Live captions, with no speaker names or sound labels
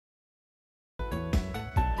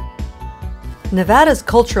Nevada's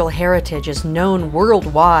cultural heritage is known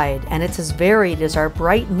worldwide, and it's as varied as our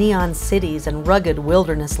bright neon cities and rugged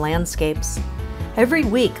wilderness landscapes. Every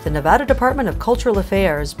week, the Nevada Department of Cultural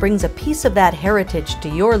Affairs brings a piece of that heritage to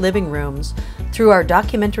your living rooms through our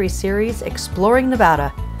documentary series, Exploring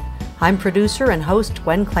Nevada. I'm producer and host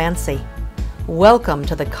Gwen Clancy. Welcome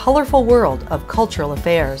to the colorful world of cultural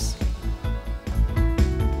affairs.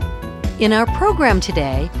 In our program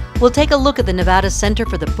today, we'll take a look at the Nevada Center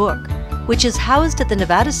for the Book, which is housed at the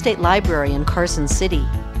Nevada State Library in Carson City.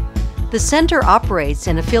 The center operates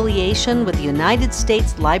in affiliation with the United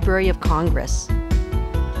States Library of Congress.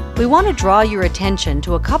 We want to draw your attention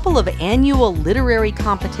to a couple of annual literary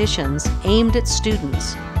competitions aimed at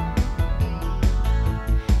students.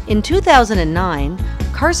 In 2009,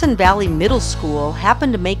 Carson Valley Middle School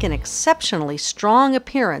happened to make an exceptionally strong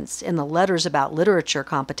appearance in the Letters About Literature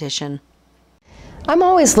competition. I'm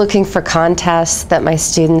always looking for contests that my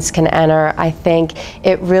students can enter. I think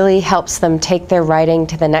it really helps them take their writing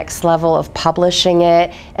to the next level of publishing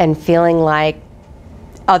it and feeling like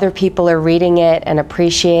other people are reading it and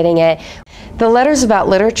appreciating it. The Letters About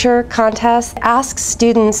Literature contest asks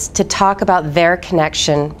students to talk about their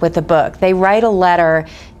connection with the book. They write a letter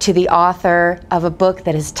to the author of a book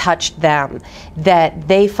that has touched them, that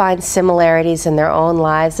they find similarities in their own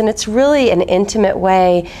lives, and it's really an intimate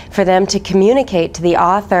way for them to communicate to the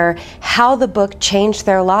author how the book changed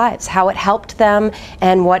their lives, how it helped them,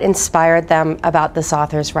 and what inspired them about this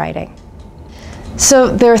author's writing.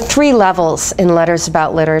 So there are 3 levels in Letters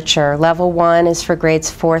About Literature. Level 1 is for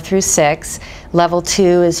grades 4 through 6, Level 2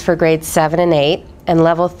 is for grades 7 and 8, and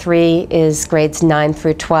Level 3 is grades 9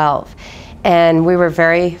 through 12. And we were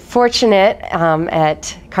very fortunate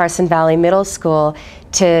at Carson Valley Middle School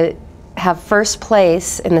to have first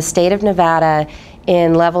place in the state of Nevada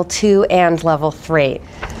in Level 2 and Level 3.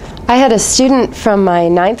 I had a student from my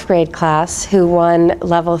 9th grade class who won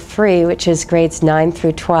Level 3, which is grades 9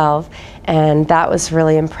 through 12, and that was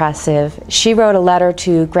really impressive. She wrote a letter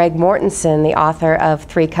to Greg Mortensen, the author of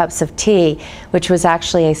 3 Cups of Tea, which was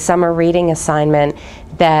actually a summer reading assignment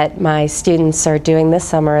that my students are doing this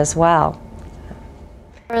summer as well.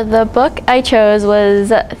 The book I chose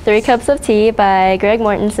was 3 Cups of Tea by Greg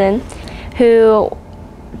Mortensen, who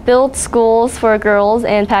built schools for girls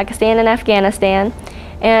in Pakistan and Afghanistan.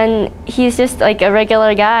 And he's just like a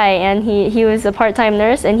regular guy, and he was a part-time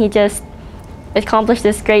nurse, and he just accomplished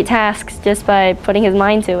this great task just by putting his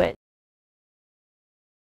mind to it.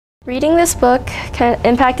 Reading this book kind of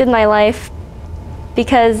impacted my life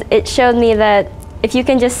because it showed me that if you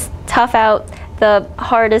can just tough out the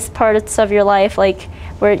hardest parts of your life, like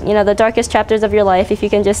the darkest chapters of your life, if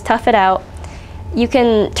you can just tough it out, you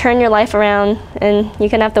can turn your life around and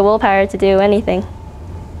you can have the willpower to do anything.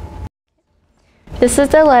 This is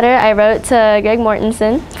the letter I wrote to Greg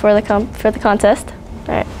Mortensen for the contest.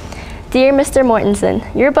 All right. Dear Mr. Mortensen,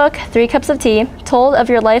 your book, 3 Cups of Tea, told of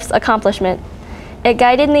your life's accomplishment. It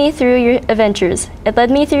guided me through your adventures. It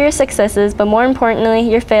led me through your successes, but more importantly,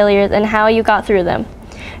 your failures and how you got through them.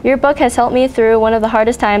 Your book has helped me through one of the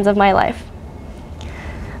hardest times of my life.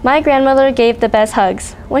 My grandmother gave the best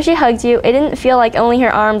hugs. When she hugged you, it didn't feel like only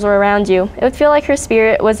her arms were around you. It would feel like her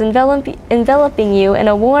spirit was enveloping you in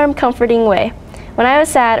a warm, comforting way. When I was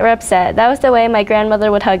sad or upset, that was the way my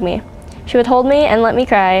grandmother would hug me. She would hold me and let me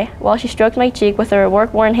cry while she stroked my cheek with her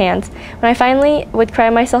work-worn hands. When I finally would cry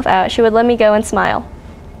myself out, she would let me go and smile.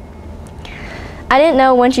 I didn't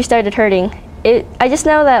know when she started hurting. I just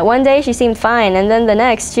know that one day she seemed fine, and then the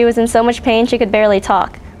next she was in so much pain she could barely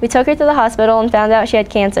talk. We took her to the hospital and found out she had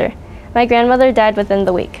cancer. My grandmother died within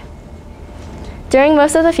the week. During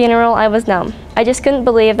most of the funeral, I was numb. I just couldn't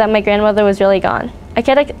believe that my grandmother was really gone. I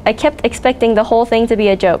kept expecting the whole thing to be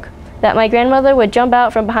a joke, that my grandmother would jump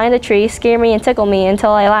out from behind a tree, scare me, and tickle me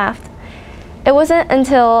until I laughed. It wasn't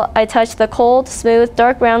until I touched the cold, smooth,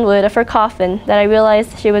 dark brown wood of her coffin that I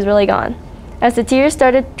realized she was really gone. As the tears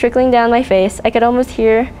started trickling down my face, I could almost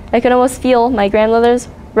feel my grandmother's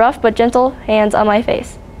rough but gentle hands on my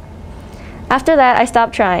face. After that, I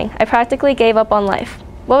stopped trying. I practically gave up on life.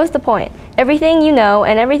 What was the point? Everything you know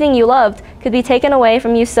and everything you loved could be taken away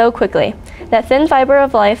from you so quickly. That thin fiber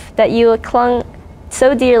of life that you clung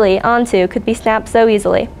so dearly onto could be snapped so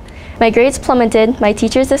easily. My grades plummeted, my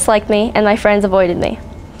teachers disliked me, and my friends avoided me.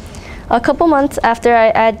 A couple months after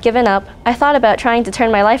I had given up, I thought about trying to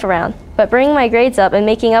turn my life around, but bringing my grades up and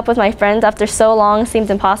making up with my friends after so long seemed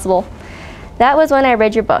impossible. That was when I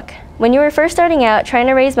read your book. When you were first starting out, trying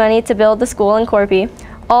to raise money to build the school in Corpy,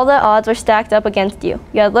 all the odds were stacked up against you.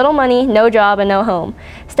 You had little money, no job, and no home.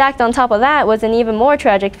 Stacked on top of that was an even more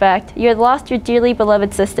tragic fact. You had lost your dearly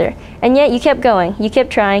beloved sister, and yet you kept going, you kept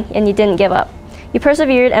trying, and you didn't give up. You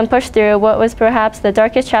persevered and pushed through what was perhaps the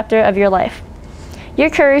darkest chapter of your life. Your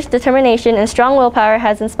courage, determination, and strong willpower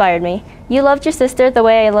has inspired me. You loved your sister the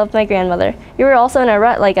way I loved my grandmother. You were also in a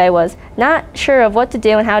rut like I was, not sure of what to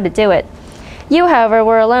do and how to do it. You, however,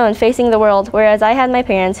 were alone facing the world, whereas I had my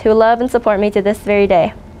parents who love and support me to this very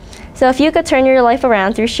day. So if you could turn your life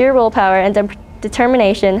around through sheer willpower and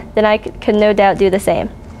determination, then I could no doubt do the same.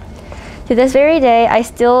 To this very day, I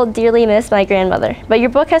still dearly miss my grandmother, but your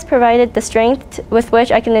book has provided the strength with which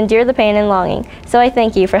I can endure the pain and longing. So I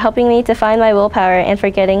thank you for helping me to find my willpower and for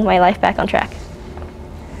getting my life back on track.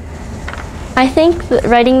 I think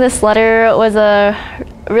writing this letter was a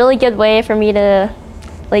really good way for me to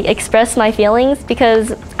express my feelings,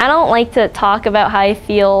 because I don't like to talk about how I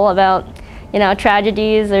feel about,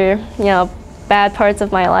 tragedies or, bad parts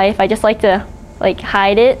of my life. I just like to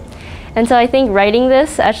hide it. And so I think writing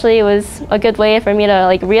this actually was a good way for me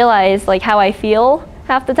to realize how I feel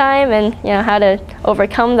half the time, and how to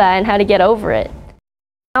overcome that and how to get over it.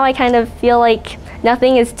 Now I kind of feel like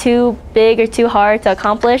nothing is too big or too hard to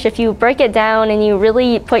accomplish. If you break it down and you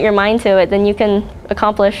really put your mind to it, then you can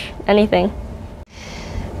accomplish anything.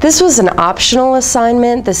 This was an optional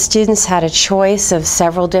assignment. The students had a choice of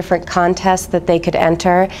several different contests that they could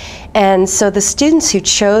enter. And so the students who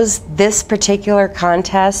chose this particular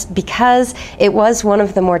contest, because it was one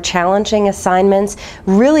of the more challenging assignments,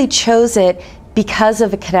 really chose it because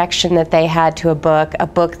of a connection that they had to a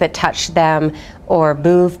book that touched them or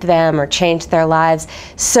moved them or changed their lives.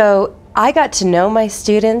 So I got to know my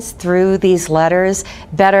students through these letters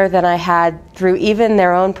better than I had through even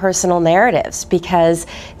their own personal narratives, because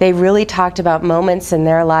they really talked about moments in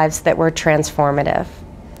their lives that were transformative.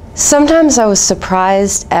 Sometimes I was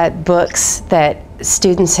surprised at books that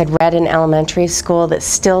students had read in elementary school that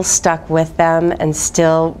still stuck with them and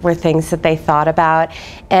still were things that they thought about.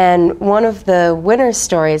 And one of the winner's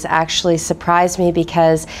stories actually surprised me,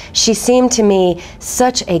 because she seemed to me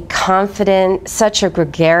such a confident, such a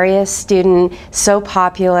gregarious student, so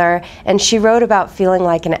popular, and she wrote about feeling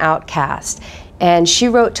like an outcast. And she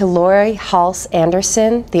wrote to Laurie Halse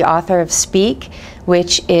Anderson, the author of Speak,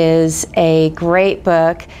 which is a great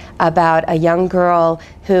book about a young girl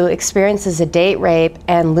who experiences a date rape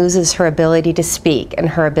and loses her ability to speak and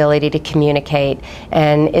her ability to communicate,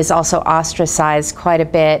 and is also ostracized quite a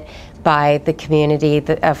bit by the community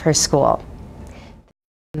of her school.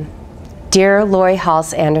 Dear Laurie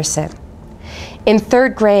Halse Anderson, in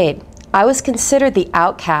 3rd grade, I was considered the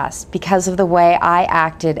outcast because of the way I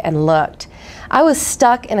acted and looked. I was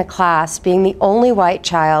stuck in a class being the only white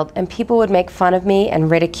child, and people would make fun of me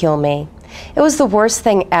and ridicule me. It was the worst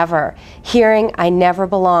thing ever, hearing I never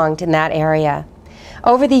belonged in that area.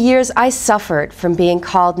 Over the years, I suffered from being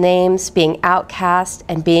called names, being outcast,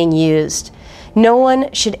 and being used. No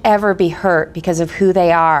one should ever be hurt because of who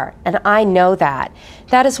they are, and I know that.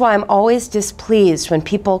 That is why I'm always displeased when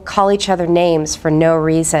people call each other names for no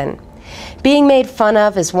reason. Being made fun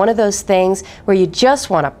of is one of those things where you just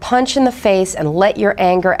want to punch in the face and let your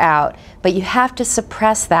anger out, but you have to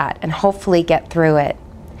suppress that and hopefully get through it.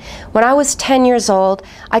 When I was 10 years old,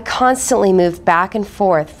 I constantly moved back and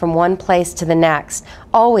forth from one place to the next,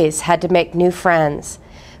 always had to make new friends.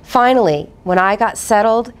 Finally, when I got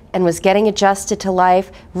settled and was getting adjusted to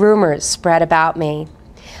life, rumors spread about me.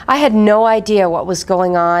 I had no idea what was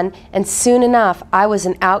going on, and soon enough I was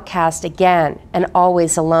an outcast again and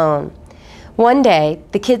always alone. One day,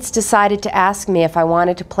 the kids decided to ask me if I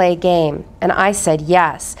wanted to play a game, and I said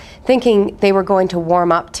yes, thinking they were going to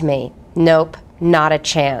warm up to me. Nope, not a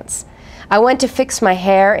chance. I went to fix my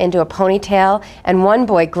hair into a ponytail, and one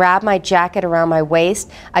boy grabbed my jacket around my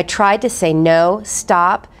waist. I tried to say no,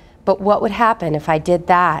 stop, but what would happen if I did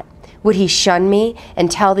that? Would he shun me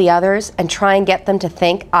and tell the others and try and get them to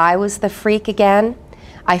think I was the freak again?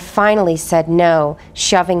 I finally said no,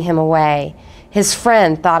 shoving him away. His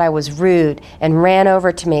friend thought I was rude and ran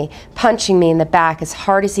over to me, punching me in the back as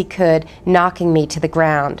hard as he could, knocking me to the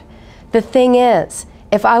ground. The thing is,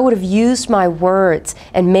 if I would have used my words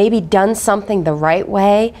and maybe done something the right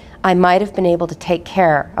way, I might have been able to take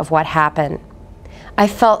care of what happened. I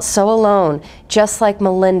felt so alone, just like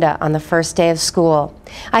Melinda on the first day of school.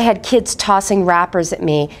 I had kids tossing wrappers at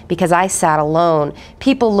me because I sat alone,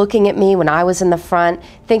 people looking at me when I was in the front,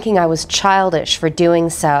 thinking I was childish for doing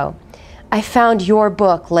so. I found your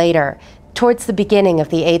book later, towards the beginning of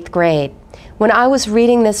the 8th grade. When I was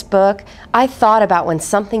reading this book, I thought about when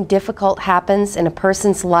something difficult happens in a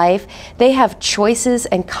person's life, they have choices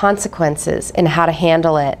and consequences in how to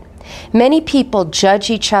handle it. Many people judge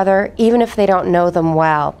each other even if they don't know them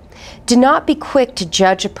well. Do not be quick to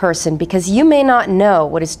judge a person because you may not know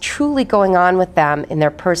what is truly going on with them in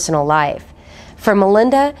their personal life. For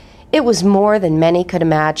Melinda, It was more than many could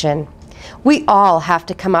imagine. We all have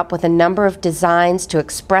to come up with a number of designs to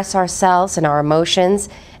express ourselves and our emotions,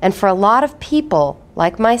 and for a lot of people,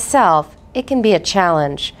 like myself, it can be a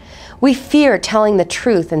challenge. We fear telling the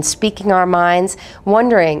truth and speaking our minds,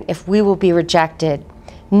 wondering if we will be rejected.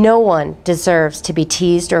 No one deserves to be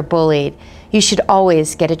teased or bullied. You should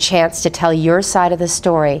always get a chance to tell your side of the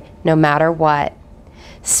story, no matter what.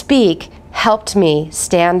 Speak helped me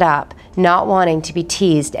stand up, not wanting to be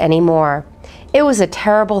teased anymore. It was a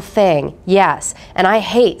terrible thing, yes, and I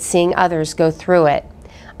hate seeing others go through it.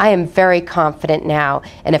 I am very confident now,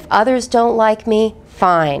 and if others don't like me,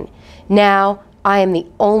 fine. Now, I am the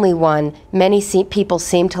only one many people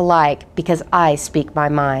seem to like because I speak my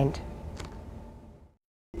mind.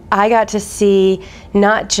 I got to see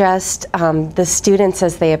not just the students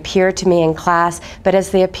as they appear to me in class, but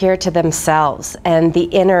as they appear to themselves and the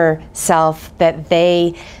inner self that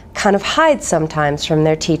they kind of hide sometimes from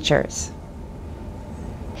their teachers.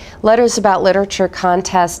 Letters About Literature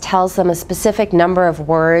contest tells them a specific number of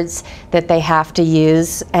words that they have to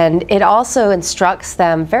use, and it also instructs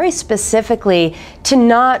them very specifically to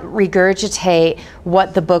not regurgitate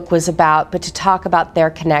what the book was about, but to talk about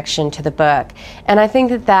their connection to the book. And I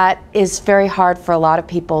think that that is very hard for a lot of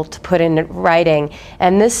people to put in writing.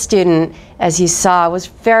 And this student, as you saw, was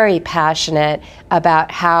very passionate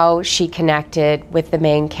about how she connected with the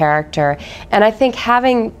main character. And I think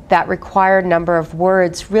having that required number of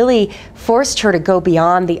words really forced her to go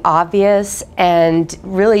beyond the obvious and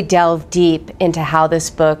really delve deep into how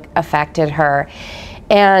this book affected her.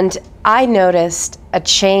 And I noticed a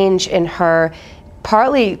change in her,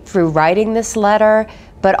 partly through writing this letter,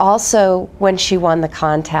 but also when she won the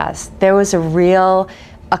contest. There was a real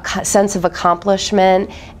sense of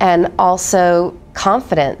accomplishment and also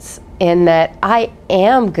confidence in that I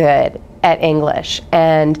am good at English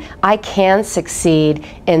and I can succeed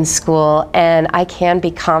in school and I can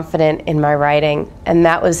be confident in my writing. And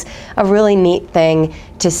that was a really neat thing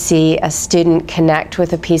to see a student connect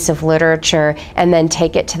with a piece of literature and then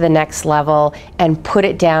take it to the next level and put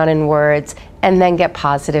it down in words and then get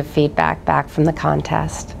positive feedback back from the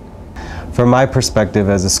contest. From my perspective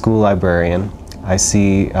as a school librarian, I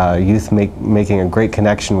see youth making a great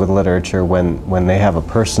connection with literature when they have a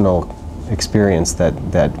personal experience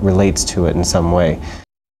that relates to it in some way.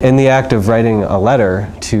 In the act of writing a letter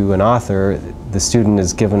to an author, the student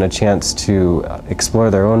is given a chance to explore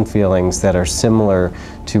their own feelings that are similar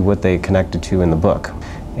to what they connected to in the book.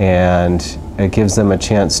 And it gives them a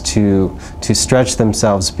chance to stretch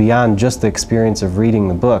themselves beyond just the experience of reading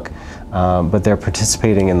the book, but they're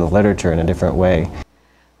participating in the literature in a different way.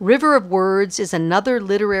 River of Words is another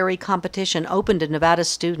literary competition open to Nevada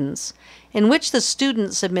students, in which the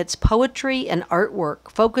student submits poetry and artwork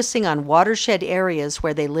focusing on watershed areas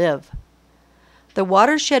where they live. The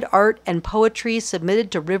watershed art and poetry submitted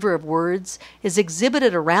to River of Words is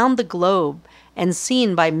exhibited around the globe and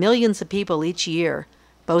seen by millions of people each year,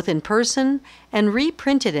 both in person and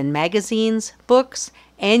reprinted in magazines, books,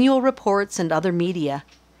 annual reports, and other media.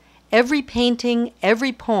 Every painting,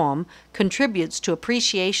 every poem contributes to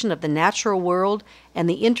appreciation of the natural world and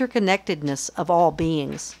the interconnectedness of all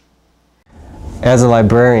beings. As a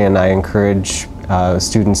librarian, I encourage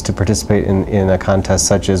students to participate in a contest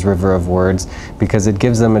such as River of Words because it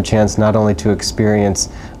gives them a chance not only to experience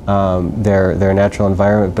their natural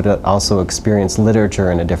environment, but also experience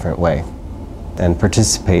literature in a different way and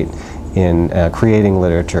participate in creating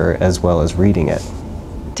literature as well as reading it.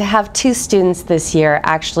 To have 2 students this year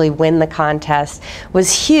actually win the contest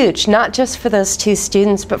was huge, not just for those 2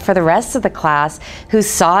 students, but for the rest of the class who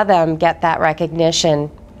saw them get that recognition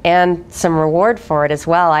and some reward for it as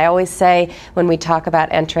well. I always say when we talk about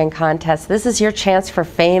entering contests, this is your chance for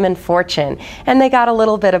fame and fortune. And they got a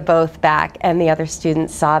little bit of both back, and the other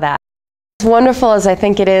students saw that. As wonderful as I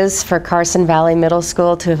think it is for Carson Valley Middle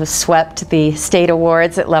School to have swept the state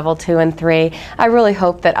awards at level 2 and 3, I really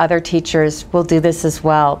hope that other teachers will do this as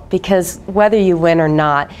well, because whether you win or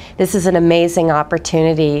not, this is an amazing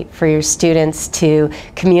opportunity for your students to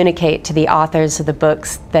communicate to the authors of the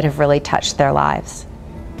books that have really touched their lives.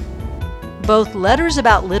 Both Letters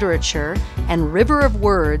About Literature and River of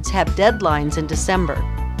Words have deadlines in December.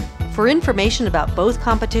 For information about both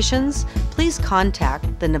competitions, please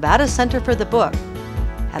contact the Nevada Center for the Book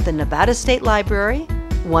at the Nevada State Library,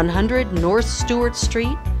 100 North Stewart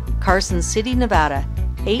Street, Carson City, Nevada,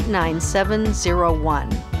 89701,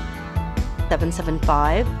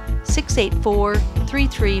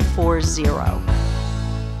 775-684-3340.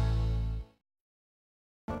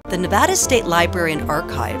 The Nevada State Library and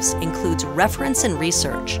Archives includes reference and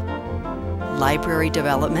research, library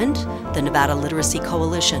development, the Nevada Literacy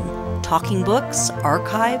Coalition, talking books,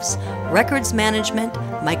 archives, records management,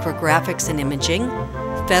 micrographics and imaging,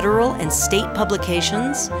 federal and state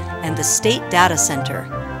publications, and the State Data Center.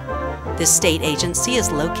 This state agency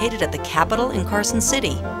is located at the Capitol in Carson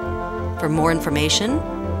City. For more information,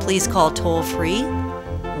 please call toll-free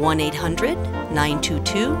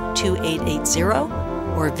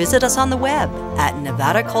 1-800-922-2880 or visit us on the web at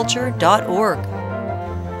nevadaculture.org.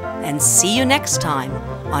 And see you next time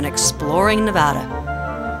on Exploring Nevada.